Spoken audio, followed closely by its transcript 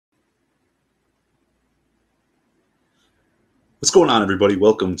What's going on, everybody?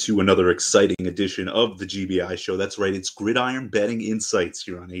 Welcome to another exciting edition of the GBI show. That's right, it's Gridiron Betting Insights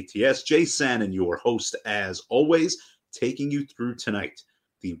here on ATS. Jay Sanin, your host, as always, taking you through tonight,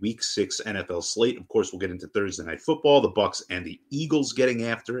 the Week 6 NFL slate. Of course, we'll get into Thursday Night Football, the Bucks and the Eagles getting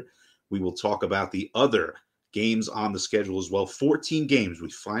after it. We will talk about the other games on the schedule as well. 14 games. We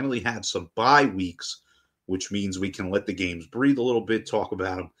finally have some bye weeks, which means we can let the games breathe a little bit, talk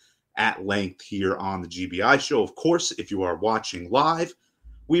about them at length here on the GBI show. Of course, if you are watching live,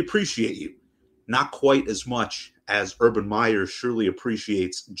 we appreciate you. Not quite as much as Urban Meyer surely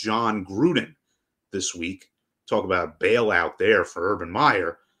appreciates John Gruden this week. Talk about bailout there for Urban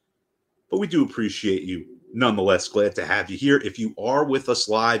Meyer. But we do appreciate you. Nonetheless, glad to have you here. If you are with us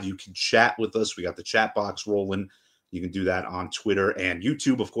live, you can chat with us. We got the chat box rolling. You can do that on Twitter and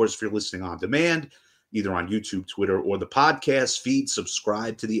YouTube. Of course, if you're listening on demand, either on YouTube, Twitter, or the podcast feed.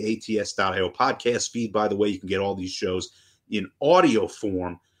 Subscribe to the ATS.io podcast feed. By the way, you can get all these shows in audio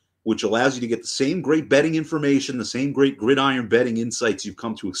form, which allows you to get the same great betting information, the same great gridiron betting insights you've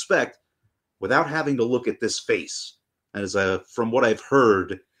come to expect without having to look at this face. As from what I've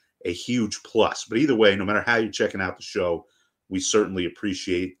heard, a huge plus. But either way, no matter how you're checking out the show, we certainly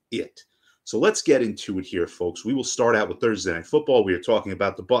appreciate it. So let's get into it here, folks. We will start out with Thursday Night Football. We are talking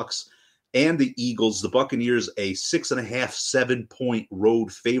about the Bucks and the Eagles. The Buccaneers, a 6.5, 7-point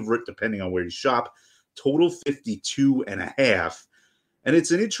road favorite, depending on where you shop. Total 52.5. And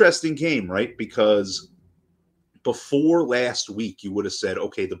it's an interesting game, right? Because before last week, you would have said,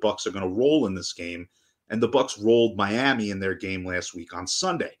 okay, the Bucs are going to roll in this game. And the Bucs rolled Miami in their game last week on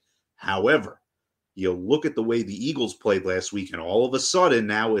Sunday. However, you look at the way the Eagles played last week, and all of a sudden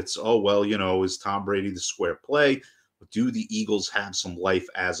now it's, is Tom Brady the square play? Do the Eagles have some life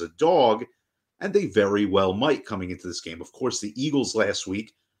as a dog? And they very well might coming into this game. Of course, the Eagles last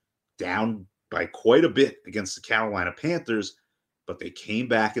week down by quite a bit against the Carolina Panthers, but they came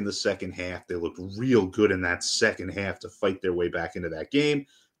back in the second half. They looked real good in that second half to fight their way back into that game.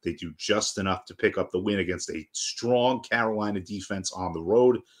 They do just enough to pick up the win against a strong Carolina defense on the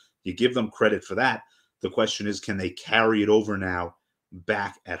road. You give them credit for that. The question is, can they carry it over now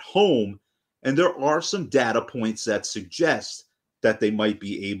back at home? And there are some data points that suggest that they might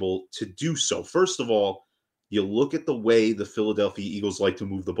be able to do so. First of all, you look at the way the Philadelphia Eagles like to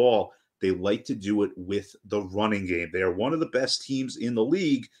move the ball. They like to do it with the running game. They are one of the best teams in the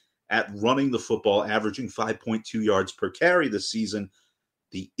league at running the football, averaging 5.2 yards per carry this season.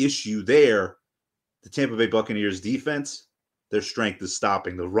 The issue there, the Tampa Bay Buccaneers defense, their strength is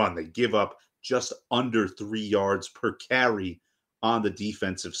stopping the run. They give up just under 3 yards per carry on the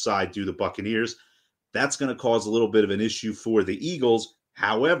defensive side due to the Buccaneers. That's going to cause a little bit of an issue for the Eagles.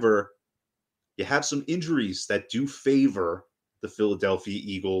 However, you have some injuries that do favor the Philadelphia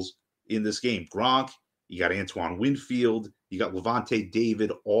Eagles in this game. Gronk, you got Antoine Winfield, you got Levante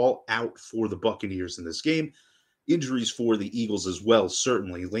David, all out for the Buccaneers in this game. Injuries for the Eagles as well,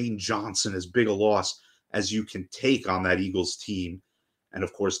 certainly. Lane Johnson, as big a loss as you can take on that Eagles team. And,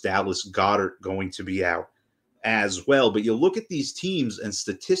 of course, Dallas Goedert going to be out as well. But you look at these teams, and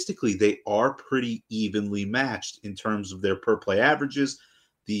statistically, they are pretty evenly matched in terms of their per play averages.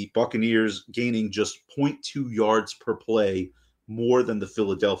 The Buccaneers gaining just 0.2 yards per play more than the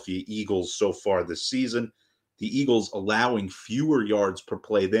Philadelphia Eagles so far this season. The Eagles allowing fewer yards per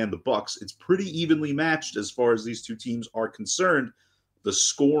play than the Bucs. It's pretty evenly matched as far as these two teams are concerned. The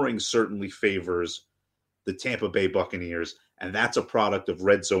scoring certainly favors the Tampa Bay Buccaneers, and that's a product of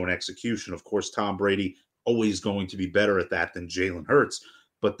red zone execution. Of course, Tom Brady always going to be better at that than Jalen Hurts.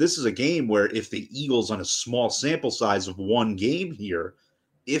 But this is a game where if the Eagles, on a small sample size of one game here,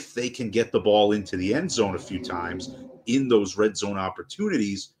 if they can get the ball into the end zone a few times in those red zone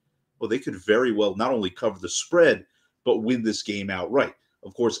opportunities, well, they could very well not only cover the spread, but win this game outright.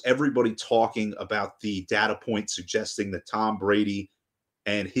 Of course, everybody talking about the data point suggesting that Tom Brady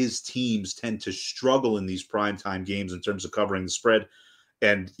and his teams tend to struggle in these primetime games in terms of covering the spread.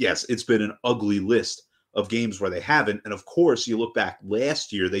 And yes, it's been an ugly list of games where they haven't. And of course, you look back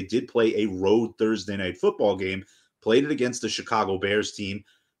last year, they did play a road Thursday night football game, played it against the Chicago Bears team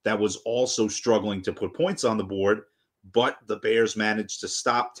that was also struggling to put points on the board, but the Bears managed to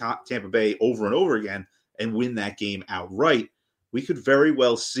stop Tampa Bay over and over again and win that game outright. We could very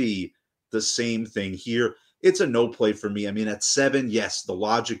well see the same thing here. It's a no play for me. I mean, at 7, yes, the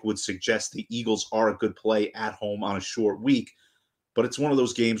logic would suggest the Eagles are a good play at home on a short week. But it's one of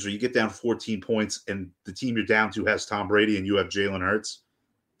those games where you get down 14 points and the team you're down to has Tom Brady and you have Jalen Hurts,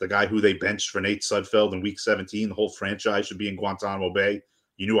 the guy who they benched for Nate Sudfeld in Week 17. The whole franchise should be in Guantanamo Bay.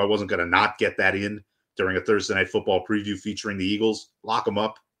 You knew I wasn't going to not get that in during a Thursday Night Football preview featuring the Eagles. Lock them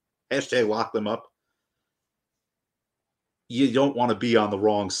up. Hashtag lock them up. you don't want to be on the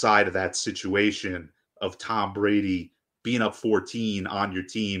wrong side of that situation of Tom Brady being up 14 on your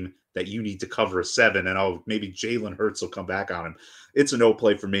team that you need to cover a 7, and maybe Jalen Hurts will come back on him. It's a no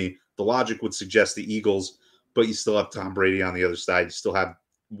play for me. The logic would suggest the Eagles, but you still have Tom Brady on the other side. You still have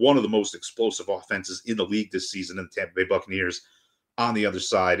one of the most explosive offenses in the league this season in the Tampa Bay Buccaneers on the other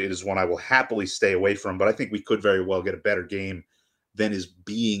side. It is one I will happily stay away from, but I think we could very well get a better game than is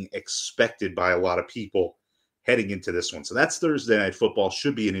being expected by a lot of people heading into this one. So that's Thursday Night Football.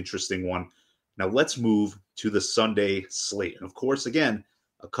 Should be an interesting one. Now let's move to the Sunday slate. And of course, again,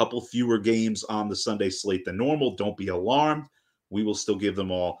 a couple fewer games on the Sunday slate than normal. Don't be alarmed. We will still give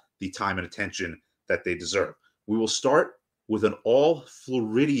them all the time and attention that they deserve. We will start with an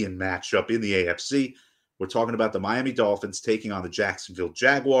all-Floridian matchup in the AFC. We're talking about the Miami Dolphins taking on the Jacksonville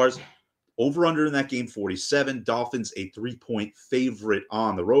Jaguars. Over-under in that game, 47. Dolphins, a 3-point favorite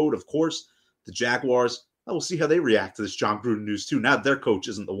on the road. Of course, the Jaguars, we'll see how they react to this John Gruden news, too. Now their coach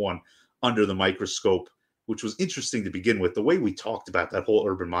isn't the one under the microscope, which was interesting to begin with. The way we talked about that whole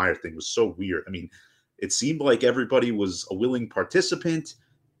Urban Meyer thing was so weird. I mean, it seemed like everybody was a willing participant.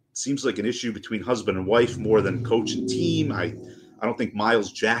 It seems like an issue between husband and wife more than coach and team. I don't think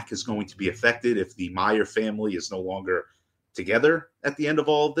Miles Jack is going to be affected if the Meyer family is no longer together at the end of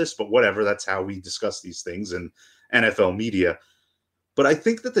all of this, but whatever, that's how we discuss these things in NFL media. But I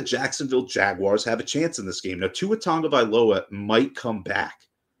think that the Jacksonville Jaguars have a chance in this game. Now, Tua Tagovailoa might come back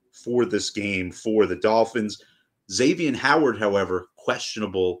for this game for the Dolphins. Xavier Howard, however,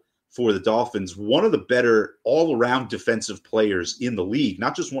 questionable for the Dolphins. One of the better all-around defensive players in the league,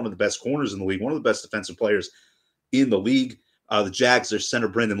 not just one of the best corners in the league, one of the best defensive players in the league. The Jags, their center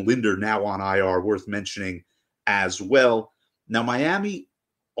Brendan Linder now on IR, worth mentioning as well. Now, Miami,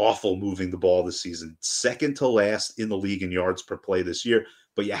 awful moving the ball this season. Second to last in the league in yards per play this year.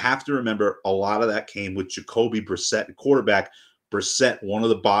 But you have to remember a lot of that came with Jacoby Brissett, quarterback. Brissett, one of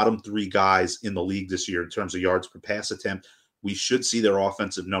the bottom 3 guys in the league this year in terms of yards per pass attempt. We should see their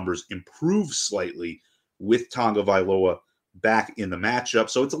offensive numbers improve slightly with Tagovailoa back in the matchup.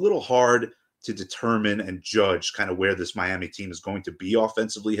 So it's a little hard to determine and judge kind of where this Miami team is going to be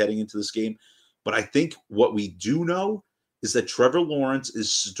offensively heading into this game. But I think what we do know is that Trevor Lawrence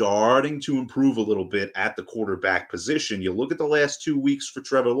is starting to improve a little bit at the quarterback position. You look at the last 2 weeks for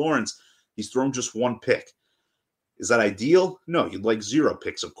Trevor Lawrence, he's thrown just 1 pick. Is that ideal? No, you'd like 0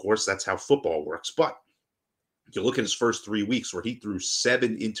 picks, of course. That's how football works. But you look at his first 3 weeks where he threw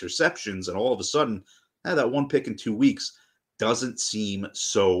 7 interceptions, and all of a sudden, that 1 pick in 2 weeks doesn't seem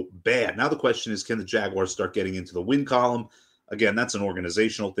so bad. Now the question is, can the Jaguars start getting into the win column? Again, that's an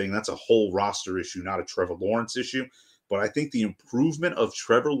organizational thing. That's a whole roster issue, not a Trevor Lawrence issue. But I think the improvement of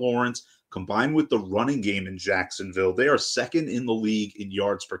Trevor Lawrence combined with the running game in Jacksonville, they are second in the league in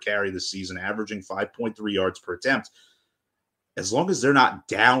yards per carry this season, averaging 5.3 yards per attempt. As long as they're not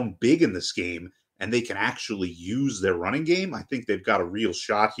down big in this game and they can actually use their running game, I think they've got a real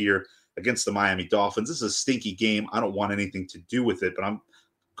shot here against the Miami Dolphins. This is a stinky game. I don't want anything to do with it, but I'm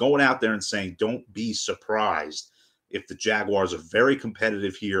going out there and saying don't be surprised if the Jaguars are very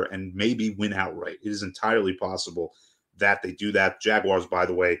competitive here and maybe win outright. It is entirely possible that they do that. Jaguars, by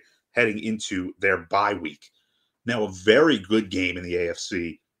the way, heading into their bye week. Now, a very good game in the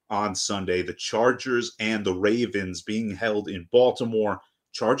AFC on Sunday. The Chargers and the Ravens being held in Baltimore.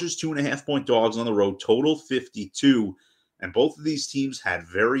 Chargers 2.5-point dogs on the road, total 52. And both of these teams had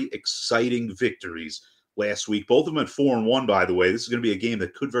very exciting victories last week. Both of them at 4-1, by the way. This is going to be a game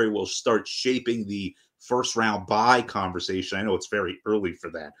that could very well start shaping the first-round bye conversation. I know it's very early for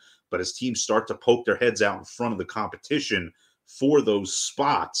that. But as teams start to poke their heads out in front of the competition for those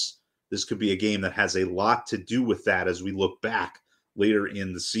spots, this could be a game that has a lot to do with that as we look back later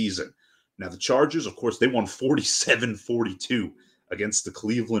in the season. Now, the Chargers, of course, they won 47-42 against the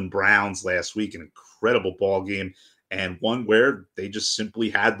Cleveland Browns last week. An incredible ball game, and one where they just simply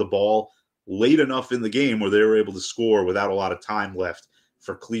had the ball late enough in the game where they were able to score without a lot of time left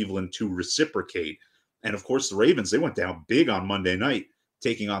for Cleveland to reciprocate. And, of course, the Ravens, they went down big on Monday night,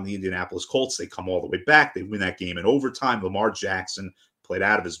 taking on the Indianapolis Colts. They come all the way back. They win that game in overtime. Lamar Jackson played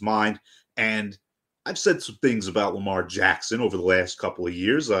out of his mind. And I've said some things about Lamar Jackson over the last couple of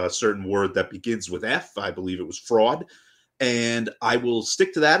years. A certain word that begins with F, I believe it was fraud. And I will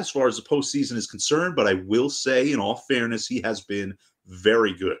stick to that as far as the postseason is concerned. But I will say, in all fairness, he has been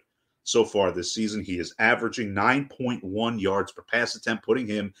very good so far this season. He is averaging 9.1 yards per pass attempt, putting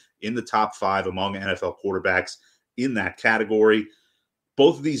him in the top 5 among NFL quarterbacks in that category.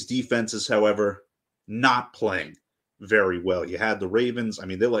 Both of these defenses, however, not playing very well. You had the Ravens. I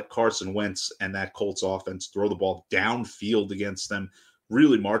mean, they let Carson Wentz and that Colts offense throw the ball downfield against them,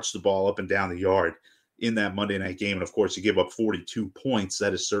 really march the ball up and down the yard in that Monday night game. And of course, you give up 42 points.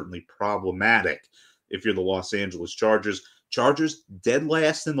 That is certainly problematic if you're the Los Angeles Chargers. Chargers dead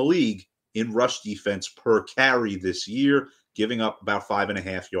last in the league in rush defense per carry this year, giving up about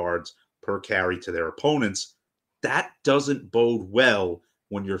 5.5 yards per carry to their opponents. That doesn't bode well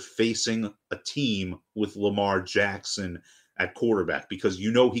when you're facing a team with Lamar Jackson at quarterback, because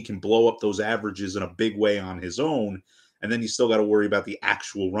you know he can blow up those averages in a big way on his own. And then you still got to worry about the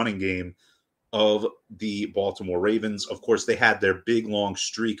actual running game of the Baltimore Ravens. Of course, they had their big, long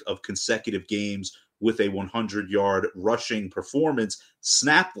streak of consecutive games with a 100-yard rushing performance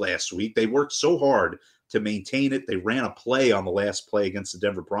snapped last week. They worked so hard to maintain it. They ran a play on the last play against the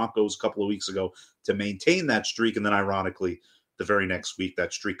Denver Broncos a couple of weeks ago to maintain that streak. And then ironically, the very next week,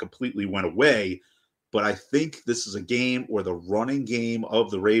 that streak completely went away. But I think this is a game where the running game of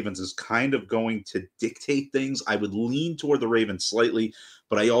the Ravens is kind of going to dictate things. I would lean toward the Ravens slightly,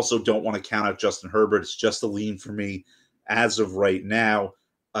 but I also don't want to count out Justin Herbert. It's just a lean for me as of right now.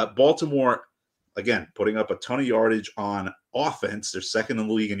 Baltimore, again, putting up a ton of yardage on offense. They're second in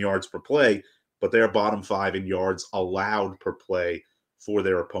the league in yards per play, but they're bottom 5 in yards allowed per play for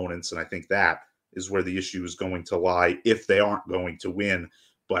their opponents. And I think that is where the issue is going to lie if they aren't going to win.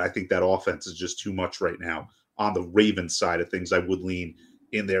 But I think that offense is just too much right now. On the Ravens side of things, I would lean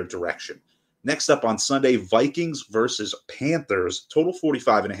in their direction. Next up on Sunday, Vikings versus Panthers. Total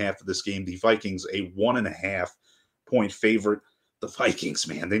 45.5 of this game. The Vikings, a 1.5 point favorite. The Vikings,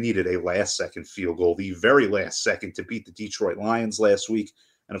 man, they needed a last-second field goal, the very last second, to beat the Detroit Lions last week.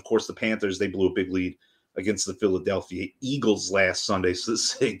 And, of course, the Panthers, they blew a big lead against the Philadelphia Eagles last Sunday. So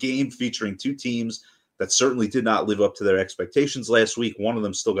this is a game featuring two teams that certainly did not live up to their expectations last week. One of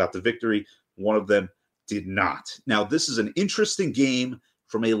them still got the victory. One of them did not. Now, this is an interesting game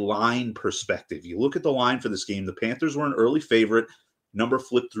from a line perspective. You look at the line for this game. The Panthers were an early favorite. Number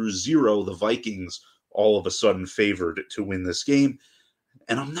flipped through 0. The Vikings all of a sudden favored to win this game.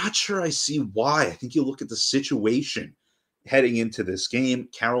 And I'm not sure I see why. I think you look at the situation heading into this game.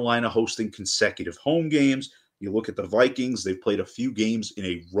 Carolina hosting consecutive home games. You look at the Vikings. They've played a few games in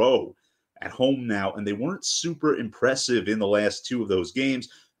a row at home now, and they weren't super impressive in the last 2 of those games,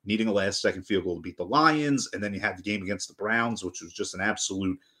 needing a last-second field goal to beat the Lions. And then you had the game against the Browns, which was just an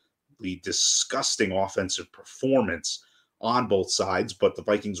absolutely disgusting offensive performance on both sides. But the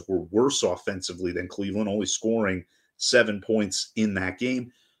Vikings were worse offensively than Cleveland, only scoring 7 points in that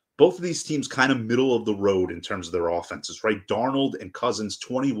game. Both of these teams kind of middle of the road in terms of their offenses, right? Darnold and Cousins,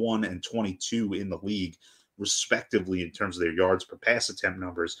 21 and 22 in the league, respectively, in terms of their yards per pass attempt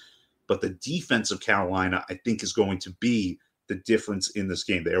numbers. But the defense of Carolina, I think, is going to be the difference in this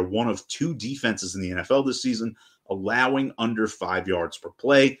game. They are one of 2 defenses in the NFL this season allowing under 5 yards per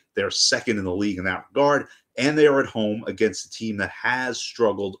play. They're second in the league in that regard, and they are at home against a team that has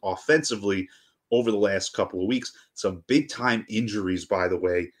struggled offensively over the last couple of weeks. Some big-time injuries, by the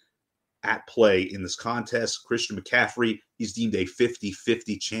way, at play in this contest. Christian McCaffrey, he's deemed a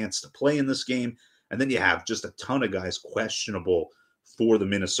 50-50 chance to play in this game. And then you have just a ton of guys questionable for the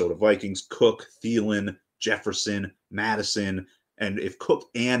Minnesota Vikings. Cook, Thielen, Jefferson, Madison. And if Cook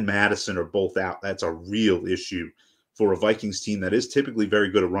and Madison are both out, that's a real issue for a Vikings team that is typically very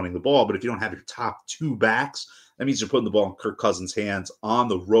good at running the ball. But if you don't have your top 2 backs, that means you're putting the ball in Kirk Cousins' hands on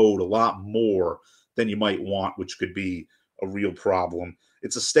the road a lot more than you might want, which could be a real problem.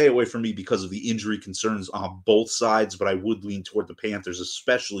 It's a stay away from me because of the injury concerns on both sides, but I would lean toward the Panthers,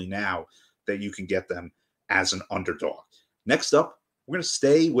 especially now that you can get them as an underdog. Next up, we're going to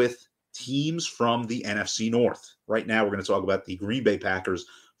stay with teams from the NFC North. Right now, we're going to talk about the Green Bay Packers,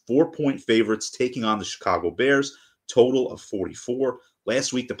 4-point favorites taking on the Chicago Bears, total of 44.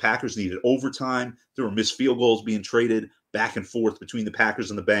 Last week, the Packers needed overtime. There were missed field goals being traded back and forth between the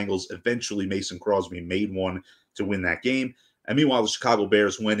Packers and the Bengals. Eventually, Mason Crosby made one to win that game. And meanwhile, the Chicago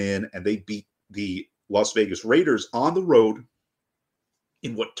Bears went in and they beat the Las Vegas Raiders on the road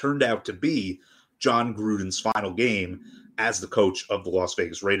in what turned out to be John Gruden's final game as the coach of the Las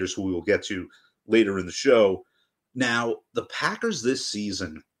Vegas Raiders, who we will get to later in the show. Now, the Packers this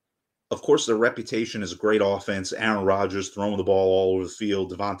season, of course, their reputation is a great offense. Aaron Rodgers throwing the ball all over the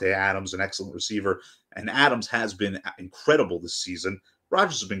field. Devontae Adams, an excellent receiver. And Adams has been incredible this season.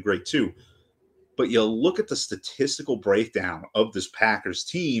 Rodgers has been great too. But you look at the statistical breakdown of this Packers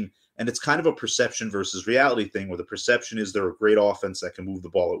team, and it's kind of a perception versus reality thing, where the perception is they're a great offense that can move the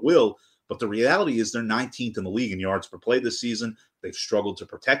ball at will. But the reality is they're 19th in the league in yards per play this season. They've struggled to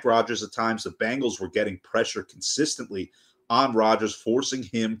protect Rodgers at times. The Bengals were getting pressure consistently on Rodgers, forcing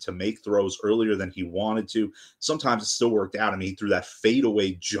him to make throws earlier than he wanted to. Sometimes it still worked out. I mean, he threw that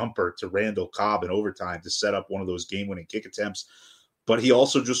fadeaway jumper to Randall Cobb in overtime to set up one of those game-winning kick attempts. but he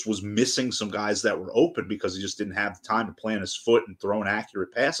also just was missing some guys that were open because he just didn't have the time to plant his foot and throw an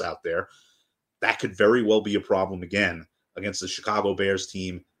accurate pass out there. That could very well be a problem again against the Chicago Bears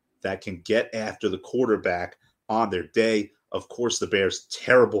team that can get after the quarterback on their day. Of course, the Bears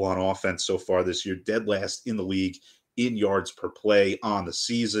terrible on offense so far this year, dead last in the league in yards per play on the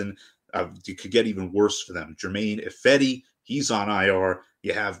season. It could get even worse for them. Jermaine Ifedi, he's on IR.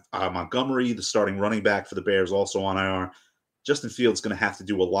 You have Montgomery, the starting running back for the Bears, also on IR. Justin Fields going to have to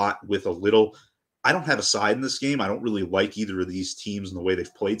do a lot with a little. I don't have a side in this game. I don't really like either of these teams and the way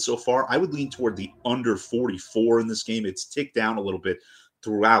they've played so far. I would lean toward the under 44 in this game. It's ticked down a little bit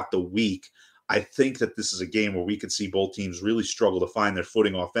throughout the week. I think that this is a game where we could see both teams really struggle to find their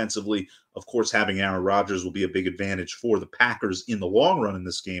footing offensively. Of course, having Aaron Rodgers will be a big advantage for the Packers in the long run in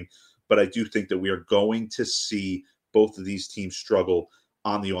this game, but I do think that we are going to see both of these teams struggle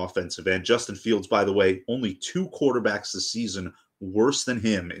on the offensive end. Justin Fields, by the way, only 2 quarterbacks this season worse than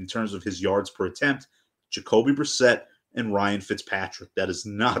him in terms of his yards per attempt, Jacoby Brissett and Ryan Fitzpatrick. That is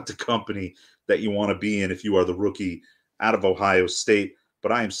not the company that you want to be in if you are the rookie out of Ohio State,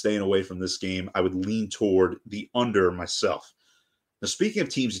 but I am staying away from this game. I would lean toward the under myself. Now, speaking of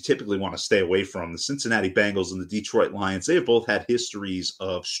teams you typically want to stay away from, the Cincinnati Bengals and the Detroit Lions, they have both had histories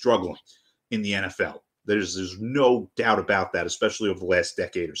of struggling in the NFL. There's no doubt about that, especially over the last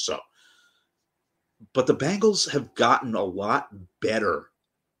decade or so. But the Bengals have gotten a lot better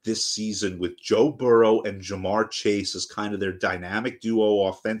this season with Joe Burrow and Jamar Chase as kind of their dynamic duo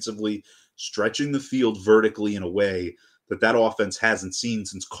offensively, stretching the field vertically in a way that offense hasn't seen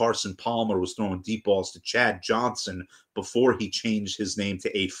since Carson Palmer was throwing deep balls to Chad Johnson before he changed his name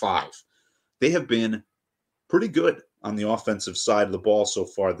to 8-5. They have been pretty good on the offensive side of the ball so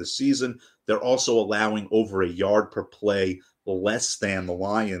far this season. They're also allowing over a yard per play less than the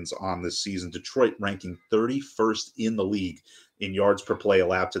Lions on this season. Detroit ranking 31st in the league in yards per play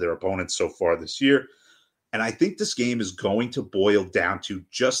allowed to their opponents so far this year. And I think this game is going to boil down to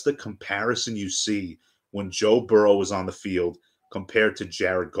just the comparison you see when Joe Burrow is on the field compared to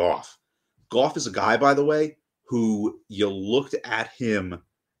Jared Goff. Goff is a guy, by the way, who you looked at him,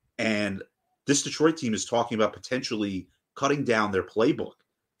 and this Detroit team is talking about potentially cutting down their playbook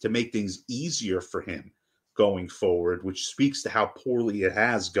to make things easier for him going forward, which speaks to how poorly it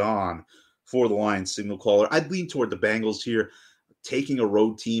has gone for the Lions signal caller. I'd lean toward the Bengals here. Taking a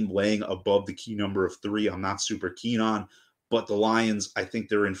road team laying above the key number of 3, I'm not super keen on. But the Lions, I think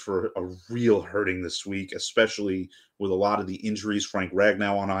they're in for a real hurting this week, especially with a lot of the injuries. Frank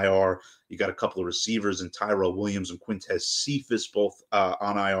Ragnow on IR. You got a couple of receivers in Tyrell Williams and Quintez Cephas both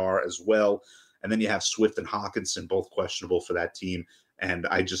on IR as well. And then you have Swift and Hawkinson, both questionable for that team. And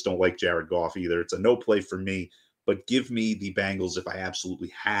I just don't like Jared Goff either. It's a no play for me, but give me the Bengals if I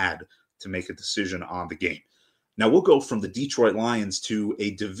absolutely had to make a decision on the game. Now we'll go from the Detroit Lions to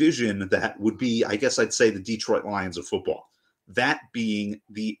a division that would be, I guess I'd say, the Detroit Lions of football. That being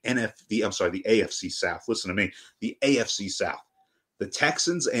the AFC South. Listen to me, the AFC South. The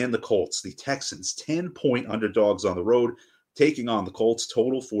Texans and the Colts. The Texans, 10-point underdogs on the road, taking on the Colts,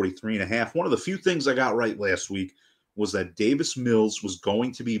 total 43.5. One of the few things I got right last week was that Davis Mills was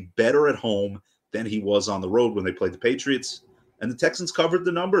going to be better at home than he was on the road when they played the Patriots. And the Texans covered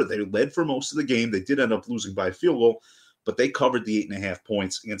the number. They led for most of the game. They did end up losing by a field goal, but they covered the 8.5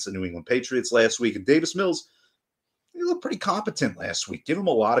 points against the New England Patriots last week. And Davis Mills, he looked pretty competent last week. Give him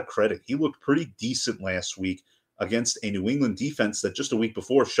a lot of credit. He looked pretty decent last week against a New England defense that just a week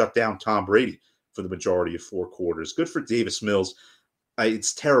before shut down Tom Brady for the majority of 4 quarters. Good for Davis Mills.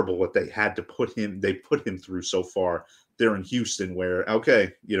 It's terrible what they had to put him through so far there in Houston, where,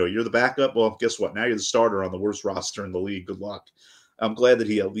 okay, you're the backup. Well, guess what? Now you're the starter on the worst roster in the league. Good luck. I'm glad that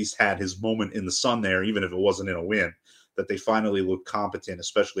he at least had his moment in the sun there, even if it wasn't in a win, that they finally looked competent,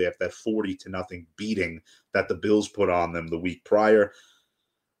 especially after that 40-0 beating that the Bills put on them the week prior.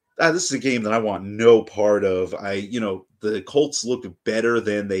 This is a game that I want no part of. The Colts looked better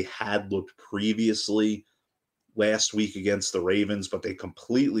than they had looked previously last week against the Ravens, but they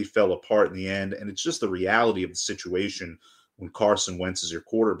completely fell apart in the end. And it's just the reality of the situation when Carson Wentz is your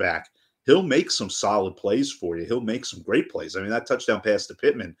quarterback. He'll make some solid plays for you. He'll make some great plays. I mean, that touchdown pass to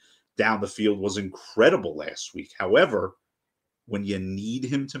Pittman down the field was incredible last week. However, when you need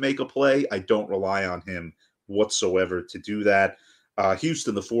him to make a play, I don't rely on him whatsoever to do that.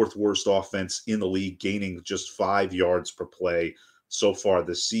 Houston, the 4th worst offense in the league, gaining just 5 yards per play so far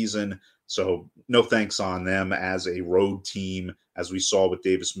this season. So no thanks on them as a road team, as we saw with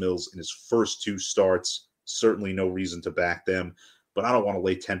Davis Mills in his first 2 starts. Certainly no reason to back them. But I don't want to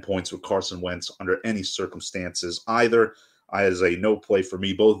lay 10 points with Carson Wentz under any circumstances either. As a no play for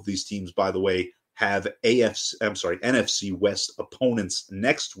me, both of these teams, by the way, have NFC West opponents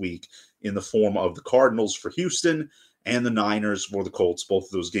next week in the form of the Cardinals for Houston and the Niners for the Colts, both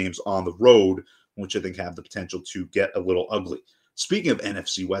of those games on the road, which I think have the potential to get a little ugly. Speaking of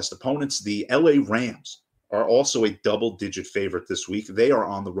NFC West opponents, the LA Rams are also a double-digit favorite this week. They are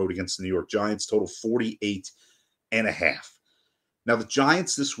on the road against the New York Giants, total 48.5. Now, the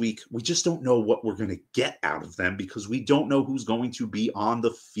Giants this week, we just don't know what we're going to get out of them because we don't know who's going to be on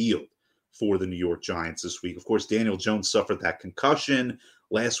the field for the New York Giants this week. Of course, Daniel Jones suffered that concussion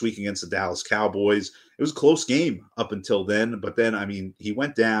last week against the Dallas Cowboys. It was a close game up until then, but then, he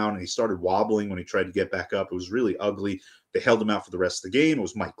went down and he started wobbling when he tried to get back up. It was really ugly. They held him out for the rest of the game. It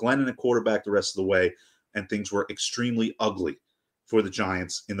was Mike Glennon at quarterback the rest of the way, and things were extremely ugly for the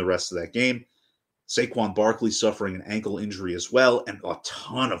Giants in the rest of that game. Saquon Barkley suffering an ankle injury as well, and a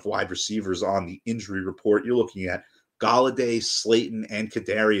ton of wide receivers on the injury report. You're looking at Golladay, Slayton, and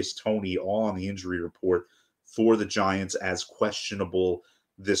Kadarius Toney all on the injury report for the Giants as questionable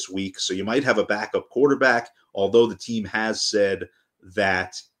this week. So you might have a backup quarterback, although the team has said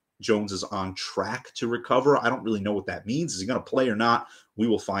that Jones is on track to recover. I don't really know what that means. Is he going to play or not? We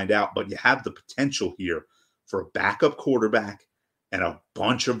will find out. But you have the potential here for a backup quarterback and a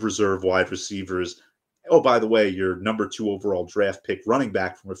bunch of reserve wide receivers. Oh, by the way, your number 2 overall draft pick running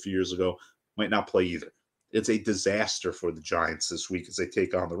back from a few years ago might not play either. It's a disaster for the Giants this week as they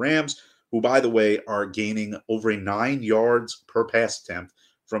take on the Rams, who, by the way, are gaining over 9 yards per pass attempt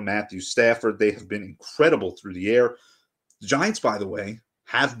from Matthew Stafford. They have been incredible through the air. The Giants, by the way,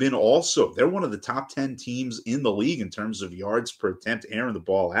 have been also, they're one of the top 10 teams in the league in terms of yards per attempt airing the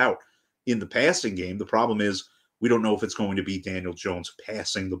ball out in the passing game. The problem is we don't know if it's going to be Daniel Jones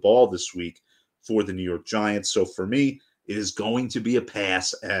passing the ball this week for the New York Giants. So for me, it is going to be a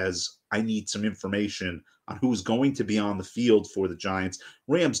pass as I need some information on who's going to be on the field for the Giants.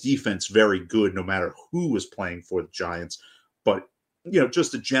 Rams defense, very good no matter who is playing for the Giants. But,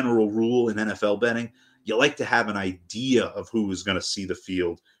 just a general rule in NFL betting, you like to have an idea of who is going to see the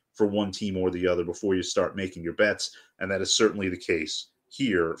field for one team or the other before you start making your bets. And that is certainly the case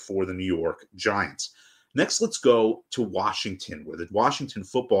here for the New York Giants. Next, let's go to Washington, where the Washington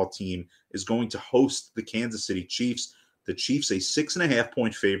football team is going to host the Kansas City Chiefs. The Chiefs, a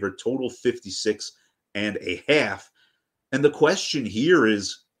 6.5-point favorite, total 56.5. And the question here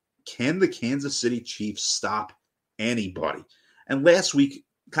is, can the Kansas City Chiefs stop anybody? And last week,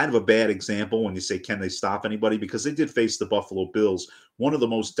 kind of a bad example when you say, can they stop anybody? Because they did face the Buffalo Bills, one of the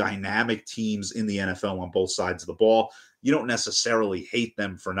most dynamic teams in the NFL on both sides of the ball. You don't necessarily hate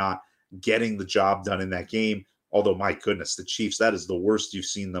them for not getting the job done in that game. Although, my goodness, the Chiefs, that is the worst you've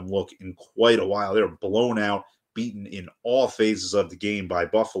seen them look in quite a while. They were blown out, beaten in all phases of the game by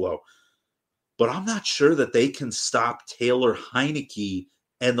Buffalo. But I'm not sure that they can stop Taylor Heineke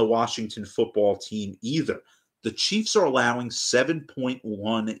and the Washington football team either. The Chiefs are allowing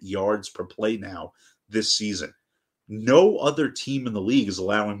 7.1 yards per play now this season. No other team in the league is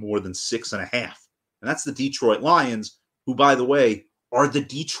allowing more than 6.5. And that's the Detroit Lions, who, by the way, are the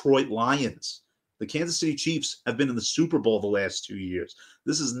Detroit Lions. The Kansas City Chiefs have been in the Super Bowl the last 2 years.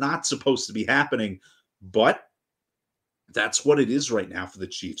 This is not supposed to be happening, but that's what it is right now for the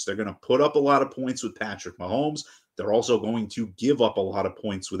Chiefs. They're going to put up a lot of points with Patrick Mahomes. They're also going to give up a lot of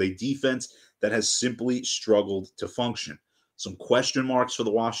points with a defense that has simply struggled to function. Some question marks for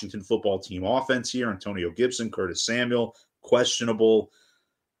the Washington football team offense here. Antonio Gibson, Curtis Samuel, questionable.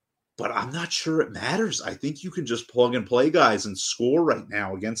 But I'm not sure it matters. I think you can just plug and play guys and score right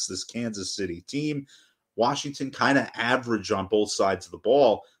now against this Kansas City team. Washington kind of average on both sides of the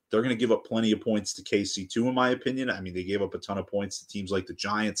ball. They're going to give up plenty of points to KC2, in my opinion. They gave up a ton of points to teams like the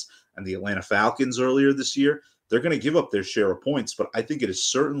Giants and the Atlanta Falcons earlier this year. They're going to give up their share of points, but I think it is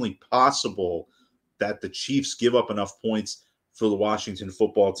certainly possible that the Chiefs give up enough points for the Washington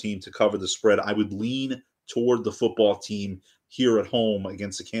football team to cover the spread. I would lean toward the football team here at home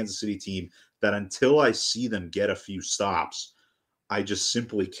against the Kansas City team that until I see them get a few stops, I just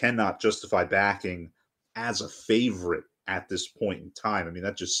simply cannot justify backing as a favorite at this point in time.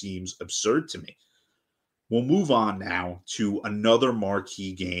 That just seems absurd to me. We'll move on now to another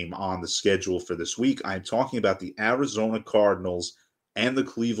marquee game on the schedule for this week. I'm talking about the Arizona Cardinals and the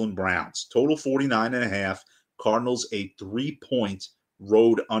Cleveland Browns. Total 49.5. Cardinals a 3-point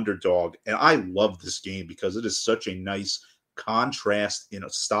road underdog. And I love this game because it is such a nice contrast in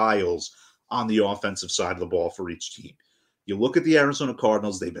styles on the offensive side of the ball for each team. You look at the Arizona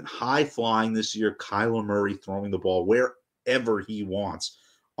Cardinals, they've been high flying this year. Kyler Murray throwing the ball wherever he wants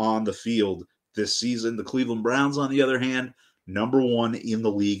on the field this season. The Cleveland Browns, on the other hand, number 1 in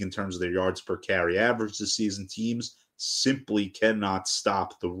the league in terms of their yards per carry average this season. Teams simply cannot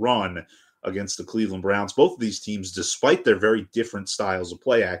stop the run. against the Cleveland Browns. Both of these teams, despite their very different styles of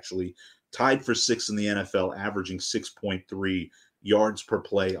play, actually tied for 6th in the NFL, averaging 6.3 yards per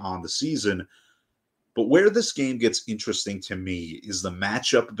play on the season. But where this game gets interesting to me is the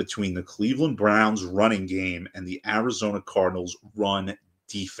matchup between the Cleveland Browns running game and the Arizona Cardinals run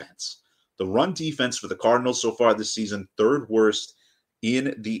defense. The run defense for the Cardinals so far this season, 3rd worst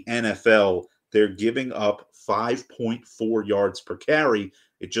in the NFL. They're giving up 5.4 yards per carry.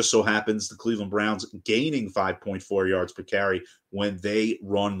 It just so happens the Cleveland Browns gaining 5.4 yards per carry when they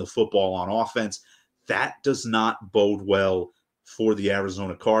run the football on offense. That does not bode well for the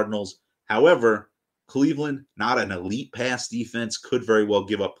Arizona Cardinals. However, Cleveland, not an elite pass defense, could very well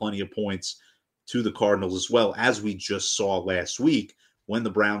give up plenty of points to the Cardinals as well, as we just saw last week when the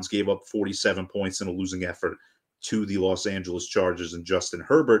Browns gave up 47 points in a losing effort to the Los Angeles Chargers and Justin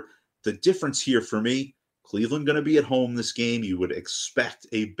Herbert. The difference here for me, Cleveland going to be at home this game. You would expect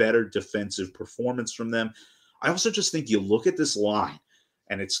a better defensive performance from them. I also just think you look at this line,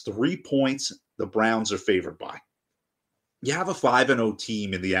 and it's 3 points the Browns are favored by. You have a 5-0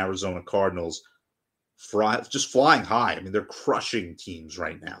 team in the Arizona Cardinals just flying high. I mean, they're crushing teams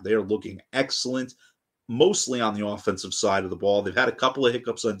right now. They are looking excellent, mostly on the offensive side of the ball. They've had a couple of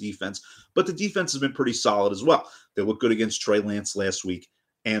hiccups on defense, but the defense has been pretty solid as well. They looked good against Trey Lance last week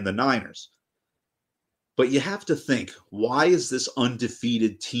and the Niners. But you have to think, why is this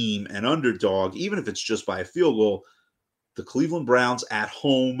undefeated team an underdog, even if it's just by a field goal? The Cleveland Browns at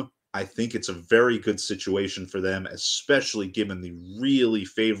home, I think it's a very good situation for them, especially given the really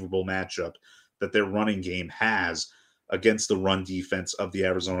favorable matchup that their running game has against the run defense of the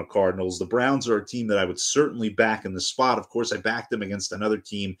Arizona Cardinals. The Browns are a team that I would certainly back in the spot. Of course, I backed them against another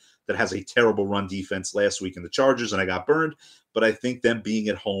team that has a terrible run defense last week in the Chargers, and I got burned. But I think them being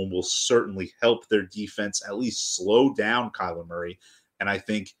at home will certainly help their defense at least slow down Kyler Murray. And I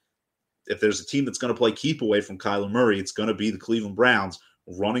think if there's a team that's going to play keep away from Kyler Murray, it's going to be the Cleveland Browns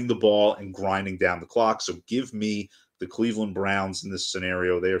running the ball and grinding down the clock. So give me the Cleveland Browns in this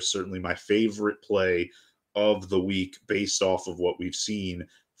scenario. They are certainly my favorite play of the week based off of what we've seen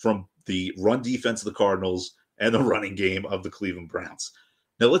from the run defense of the Cardinals and the running game of the Cleveland Browns.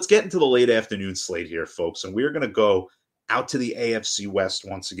 Now let's get into the late afternoon slate here, folks, and we're going to go out to the AFC West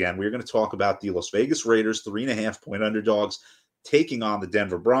once again. We're going to talk about the Las Vegas Raiders, 3.5-point underdogs, taking on the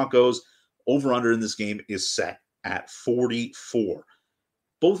Denver Broncos. Over-under in this game is set at 44.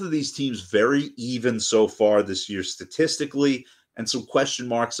 Both of these teams very even so far this year statistically, and some question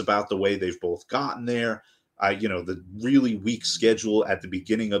marks about the way they've both gotten there. The really weak schedule at the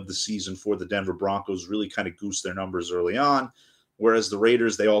beginning of the season for the Denver Broncos really kind of goosed their numbers early on, whereas the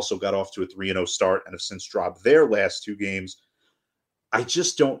Raiders, they also got off to a 3-0 start and have since dropped their last 2 games. I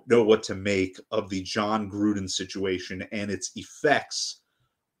just don't know what to make of the John Gruden situation and its effects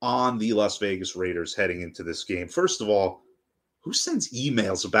on the Las Vegas Raiders heading into this game. First of all, who sends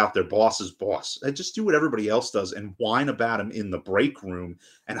emails about their boss's boss? I just do what everybody else does and whine about him in the break room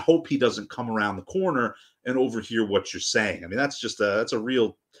and hope he doesn't come around the corner and overhear what you're saying. I mean, that's a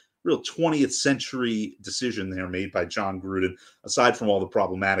real 20th century decision there made by John Gruden, aside from all the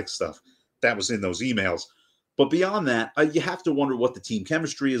problematic stuff that was in those emails. But beyond that, you have to wonder what the team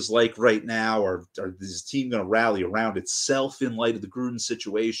chemistry is like right now. Or is this team going to rally around itself in light of the Gruden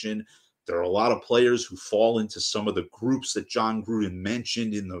situation? There are a lot of players who fall into some of the groups that John Gruden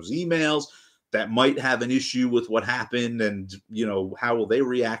mentioned in those emails that might have an issue with what happened and, how will they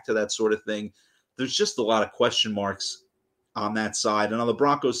react to that sort of thing? There's just a lot of question marks on that side. And on the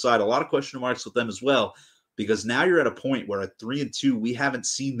Broncos side, a lot of question marks with them as well, because now you're at a point where at 3-2, we haven't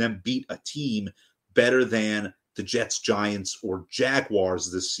seen them beat a team better than the Jets, Giants, or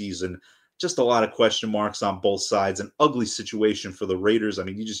Jaguars this season. Just a lot of question marks on both sides. An ugly situation for the Raiders. I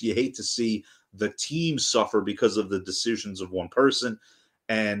mean, you hate to see the team suffer because of the decisions of one person.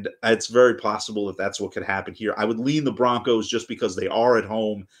 And it's very possible that that's what could happen here. I would lean the Broncos just because they are at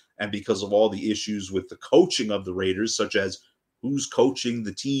home and because of all the issues with the coaching of the Raiders, such as who's coaching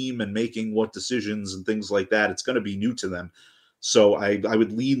the team and making what decisions and things like that. It's going to be new to them. So I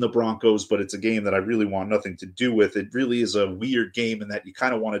would lean the Broncos, but it's a game that I really want nothing to do with. It really is a weird game in that you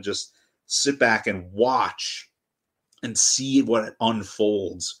kind of want to just sit back and watch and see what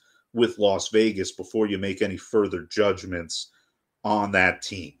unfolds with Las Vegas before you make any further judgments on that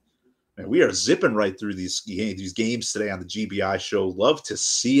team. And we are zipping right through these games today on the GBI show. Love to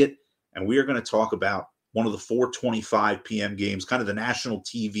see it. And we are going to talk about one of the 4:25 p.m. games, kind of the national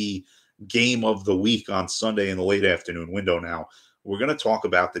TV game of the week on Sunday in the late afternoon window now. We're going to talk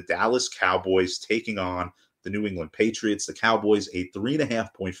about the Dallas Cowboys taking on the New England Patriots. The Cowboys, a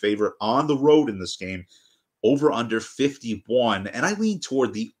 3.5-point favorite on the road in this game. over under 51. And I lean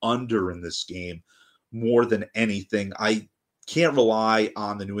toward the under in this game more than anything. I can't rely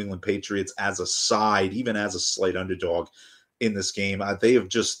on the New England Patriots as a side, even as a slight underdog in this game. They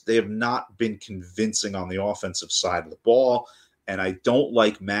have not been convincing on the offensive side of the ball. And I don't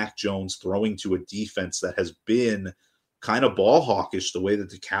like Mac Jones throwing to a defense that has been kind of ball hawkish the way that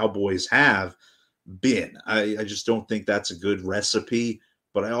the Cowboys have been. I just don't think that's a good recipe.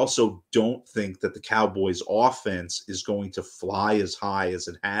 But I also don't think that the Cowboys offense is going to fly as high as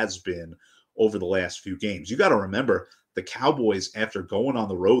it has been over the last few games. You got to remember, the Cowboys, after going on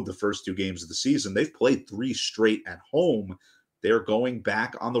the road the first 2 games of the season, they've played 3 straight at home. They're going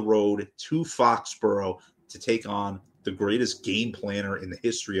back on the road to Foxborough to take on the greatest game planner in the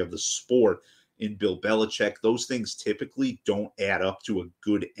history of the sport in Bill Belichick. Those things typically don't add up to a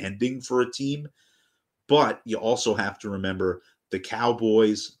good ending for a team. But you also have to remember the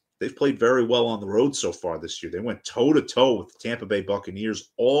Cowboys, they've played very well on the road so far this year. They went toe-to-toe with the Tampa Bay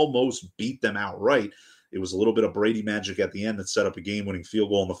Buccaneers, almost beat them outright. It was a little bit of Brady magic at the end that set up a game-winning field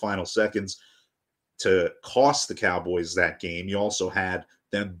goal in the final seconds to cost the Cowboys that game. You also had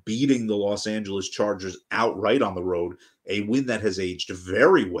them beating the Los Angeles Chargers outright on the road, a win that has aged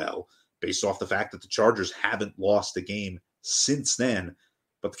very well based off the fact that the Chargers haven't lost a game since then.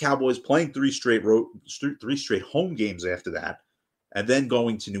 But the Cowboys playing 3 straight home games after that, and then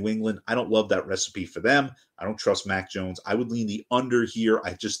going to New England. I don't love that recipe for them. I don't trust Mac Jones. I would lean the under here.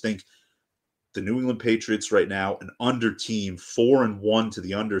 I just think the New England Patriots right now, an under team, 4-1 to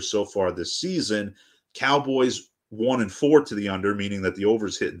the under so far this season. Cowboys 1-4 to the under, meaning that the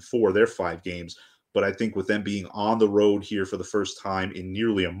over's hitting 4 their 5 games. But I think with them being on the road here for the first time in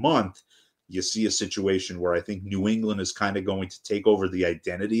nearly a month, you see a situation where I think New England is kind of going to take over the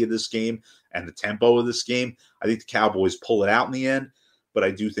identity of this game and the tempo of this game. I think the Cowboys pull it out in the end, but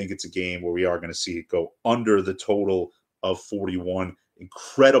I do think it's a game where we are going to see it go under the total of 41.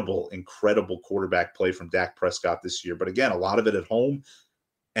 Incredible quarterback play from Dak Prescott this year. But again, a lot of it at home.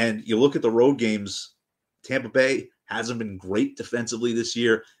 And you look at the road games, Tampa Bay hasn't been great defensively this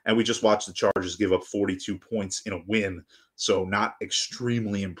year, and we just watched the Chargers give up 42 points in a win. So not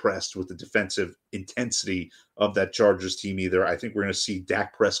extremely impressed with the defensive intensity of that Chargers team either. I think we're going to see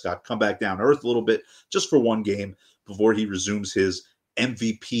Dak Prescott come back down to earth a little bit just for one game before he resumes his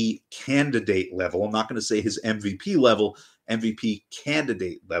MVP candidate level. I'm not going to say his MVP level, MVP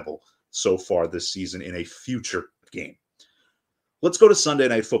candidate level so far this season in a future game. Let's go to Sunday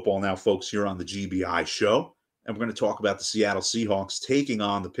Night Football now, folks, here on the GBI show. And we're going to talk about the Seattle Seahawks taking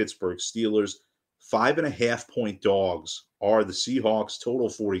on the Pittsburgh Steelers. 5.5-point dogs are the Seahawks, total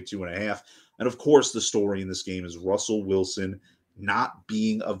 42.5. And of course, the story in this game is Russell Wilson not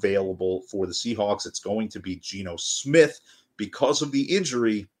being available for the Seahawks. It's going to be Geno Smith because of the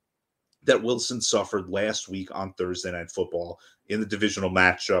injury that Wilson suffered last week on Thursday Night Football in the divisional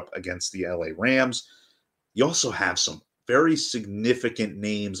matchup against the LA Rams. You also have some very significant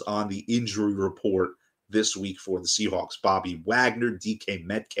names on the injury report this week for the Seahawks. Bobby Wagner, DK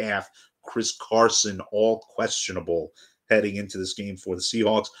Metcalf, Chris Carson, all questionable heading into this game for the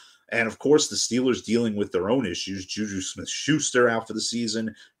Seahawks. And, of course, the Steelers dealing with their own issues. Juju Smith-Schuster out for the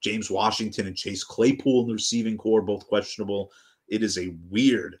season. James Washington and Chase Claypool in the receiving corps, both questionable. It is a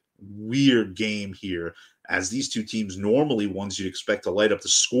weird game here, as these two teams normally ones you'd expect to light up the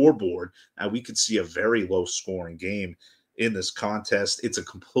scoreboard. Now, we could see a very low-scoring game in this contest. It's a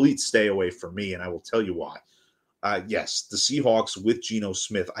complete stay away for me, and I will tell you why. Yes, the Seahawks with Geno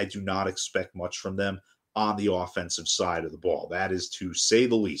Smith, I do not expect much from them on the offensive side of the ball. That is to say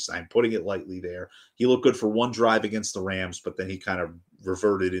the least. I'm putting it lightly there. He looked good for one drive against the Rams, but then he kind of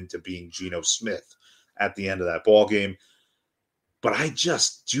reverted into being Geno Smith at the end of that ball game. But I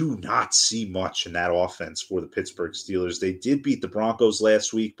just do not see much in that offense for the Pittsburgh Steelers. They did beat the Broncos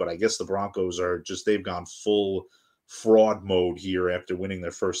last week, but I guess the Broncos are just, they've gone full fraud mode here after winning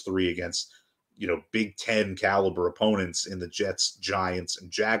their first 3 against, Big Ten caliber opponents in the Jets, Giants,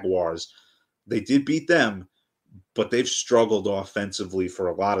 and Jaguars. They did beat them, but they've struggled offensively for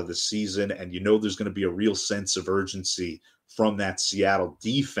a lot of the season, and there's going to be a real sense of urgency from that Seattle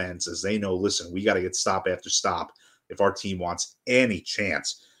defense as they know, listen, we got to get stop after stop if our team wants any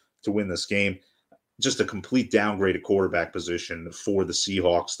chance to win this game. Just a complete downgrade at quarterback position for the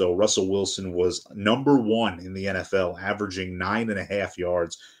Seahawks, though. Russell Wilson was number 1 in the NFL, averaging 9.5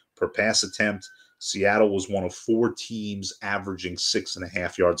 yards per pass attempt. Seattle was one of 4 teams averaging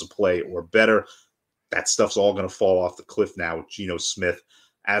 6.5 yards a play or better. That stuff's all going to fall off the cliff now with Geno Smith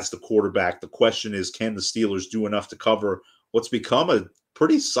as the quarterback. The question is, can the Steelers do enough to cover what's become a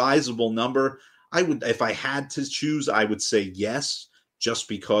pretty sizable number? If I had to choose, I would say yes, just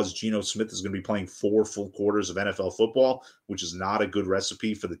because Geno Smith is going to be playing 4 full quarters of NFL football, which is not a good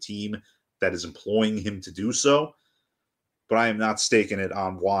recipe for the team that is employing him to do so. But I am not staking it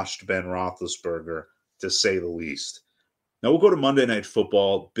on washed Ben Roethlisberger, to say the least. Now we'll go to Monday Night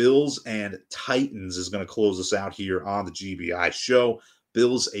Football. Bills and Titans is going to close us out here on the GBI show.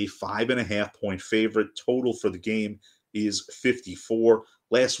 Bills a 5.5-point favorite. Total for the game is 54.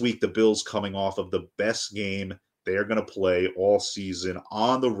 Last week, the Bills coming off of the best game they're going to play all season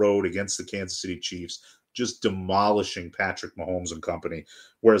on the road against the Kansas City Chiefs, just demolishing Patrick Mahomes and company,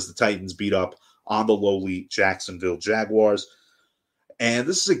 whereas the Titans beat up on the lowly Jacksonville Jaguars. And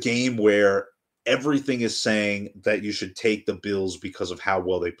this is a game where everything is saying that you should take the Bills because of how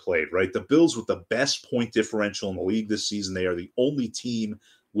well they played, right? The Bills with the best point differential in the league this season. They are the only team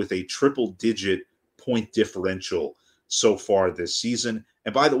with a triple-digit point differential so far this season.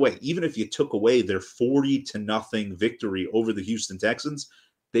 And by the way, even if you took away their 40-0 victory over the Houston Texans,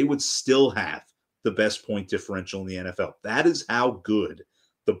 they would still have the best point differential in the NFL. That is how good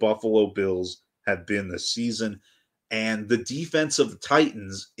the Buffalo Bills have been this season. And the defense of the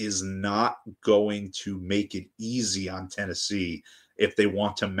Titans is not going to make it easy on Tennessee if they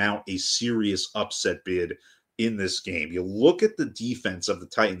want to mount a serious upset bid in this game. You look at the defense of the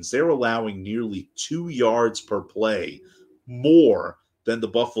Titans, they're allowing nearly 2 yards per play more than the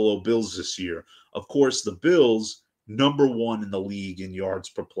Buffalo Bills this year. Of course, the Bills, number 1 in the league in yards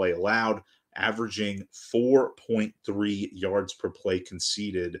per play allowed, averaging 4.3 yards per play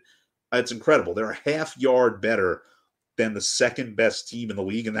conceded. It's incredible. They're a half yard better than the second best team in the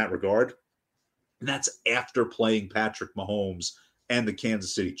league in that regard. And that's after playing Patrick Mahomes and the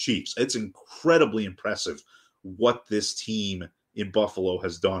Kansas City Chiefs. It's incredibly impressive what this team in Buffalo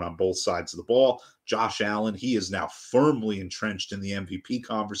has done on both sides of the ball. Josh Allen, he is now firmly entrenched in the MVP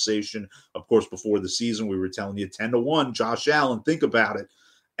conversation. Of course, before the season, we were telling you 10-1, Josh Allen, think about it.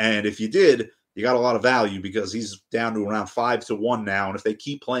 And if you did, you got a lot of value because he's down to around 5-1 now. And if they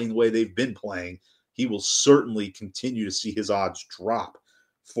keep playing the way they've been playing, he will certainly continue to see his odds drop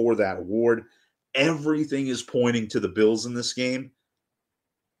for that award. Everything is pointing to the Bills in this game.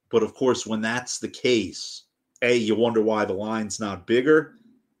 But of course, when that's the case, you wonder why the line's not bigger.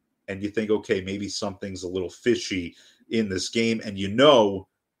 And you think, okay, maybe something's a little fishy in this game. And you know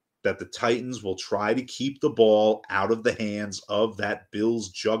that the Titans will try to keep the ball out of the hands of that Bills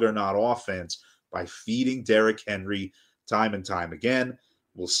juggernaut offense by feeding Derrick Henry time and time again.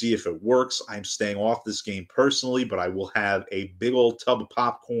 We'll see if it works. I'm staying off this game personally, but I will have a big old tub of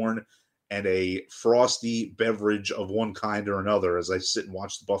popcorn and a frosty beverage of one kind or another as I sit and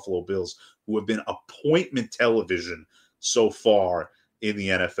watch the Buffalo Bills, who have been appointment television so far in the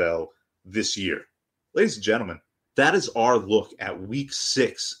NFL this year. Ladies and gentlemen, that is our look at Week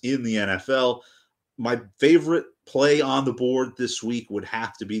 6 in the NFL. My favorite play on the board this week would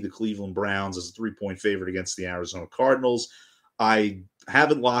have to be the Cleveland Browns as a 3-point favorite against the Arizona Cardinals. I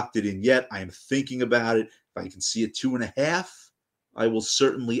haven't locked it in yet. I am thinking about it. If I can see a 2.5, I will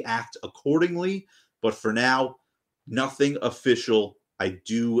certainly act accordingly. But for now, nothing official. I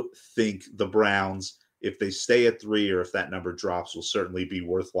do think the Browns, if they stay at 3 or if that number drops, will certainly be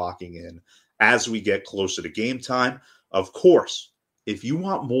worth locking in as we get closer to game time. Of course, if you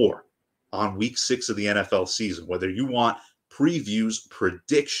want more on Week 6 of the NFL season, whether you want previews,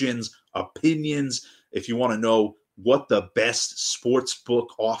 predictions, opinions, if you want to know what the best sports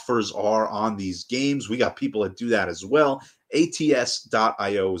book offers are on these games, we got people that do that as well.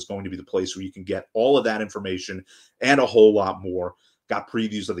 ATS.io is going to be the place where you can get all of that information and a whole lot more. Got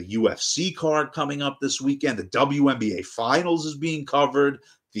previews of the UFC card coming up this weekend. The WNBA Finals is being covered.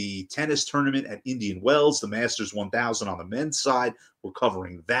 The tennis tournament at Indian Wells, the Masters 1000 on the men's side. We're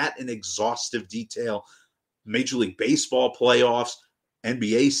covering that in exhaustive detail. Major League Baseball playoffs.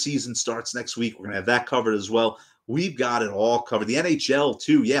 NBA season starts next week. We're going to have that covered as well. We've got it all covered. The NHL,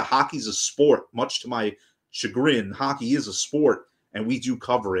 too. Yeah, hockey's a sport. Much to my chagrin, hockey is a sport, and we do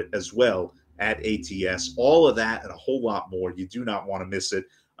cover it as well at ATS. All of that and a whole lot more. You do not want to miss it.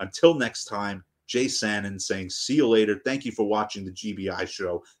 Until next time, Jay Sanin saying see you later. Thank you for watching the GBI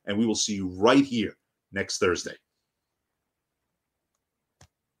show, and we will see you right here next Thursday.